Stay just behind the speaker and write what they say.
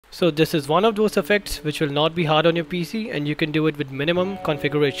So this is one of those effects which will not be hard on your PC, and you can do it with minimum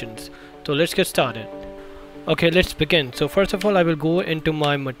configurations. So let's get started. Okay, let's begin. So first of all, I will go into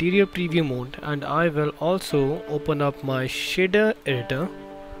my material preview mode, and I will also open up my shader editor,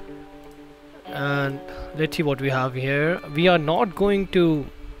 and let's see what we have here. We are not going to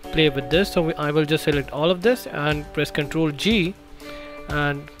play with this, so I will just select all of this and press Ctrl G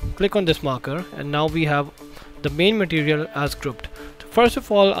and click on this marker, and now we have the main material as grouped. So first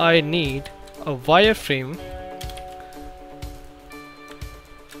of all, I need a wireframe,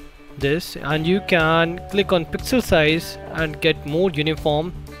 this, and you can click on pixel size and get more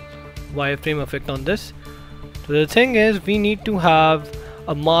uniform wireframe effect on this. So the thing is, we need to have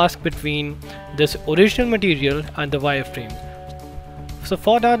a mask between this original material and the wireframe. So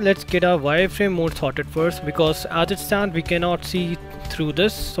for that, let's get our wireframe mode sorted first, because as it stands we cannot see through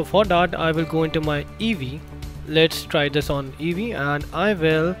this. So for that, I will go into my EV. Let's try this on EV, and I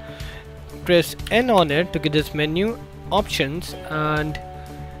will press N on it to get this menu options, and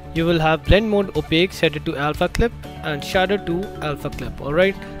you will have blend mode opaque, set it to alpha clip, and shadow to alpha clip.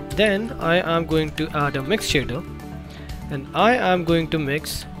 Alright, then I am going to add a mix shader, and I am going to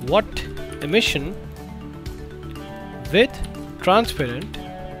mix what emission with transparent,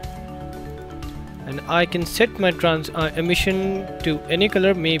 and I can set my emission to any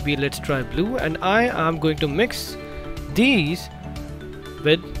color, maybe let's try blue, and I am going to mix these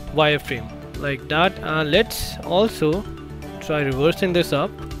with wireframe like that. And let's also try reversing this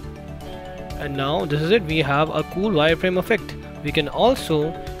up, and now this is it. We have a cool wireframe effect. We can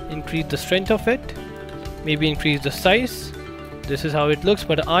also increase the strength of it, maybe increase the size. This is how it looks,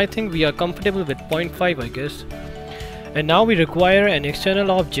 but I think we are comfortable with 0.5, I guess. And now we require an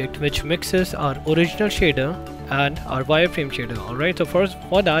external object which mixes our original shader and our wireframe shader. Alright, so first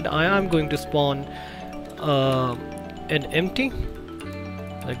for that, I am going to spawn an empty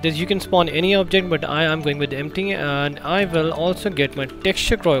like this. You can spawn any object, but I am going with empty, and I will also get my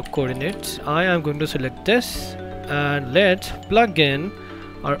texture coordinates. I am going to select this, and let's plug in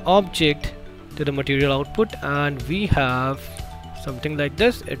our object to the material output, and we have something like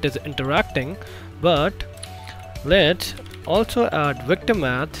this. It is interacting, but let's also add vector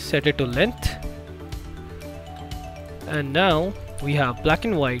math, set it to length, and now we have black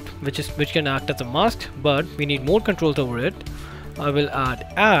and white, which can act as a mask, but we need more controls over it. I will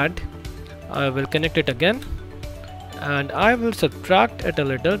add, I will connect it again, and I will subtract it a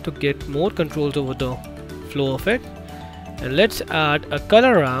little to get more controls over the flow of it. And let's add a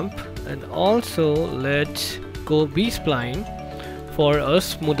color ramp, and also let's go B-spline for a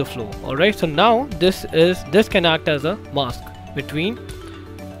smoother flow. Alright, so now this can act as a mask between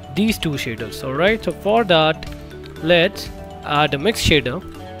these two shaders. Alright, so for that, let's add a mix shader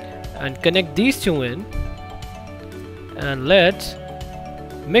and connect these two in, and let's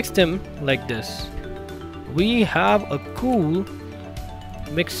mix them like this. We have a cool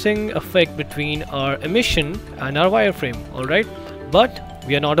mixing effect between our emission and our wireframe. Alright, but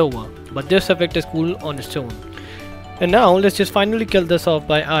we are not over, but this effect is cool on its own. And now let's just finally kill this off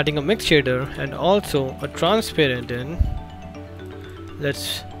by adding a mix shader and also a transparent in.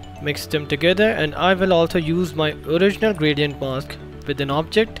 Let's mix them together, and I will also use my original gradient mask with an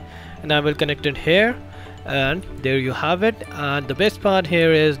object, and I will connect it here, and there you have it. And the best part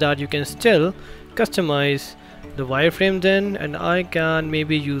here is that you can still customize the wireframe then, and I can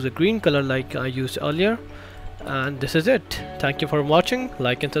maybe use a green color like I used earlier. And this is it. Thank you for watching.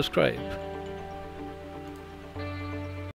 Like and subscribe.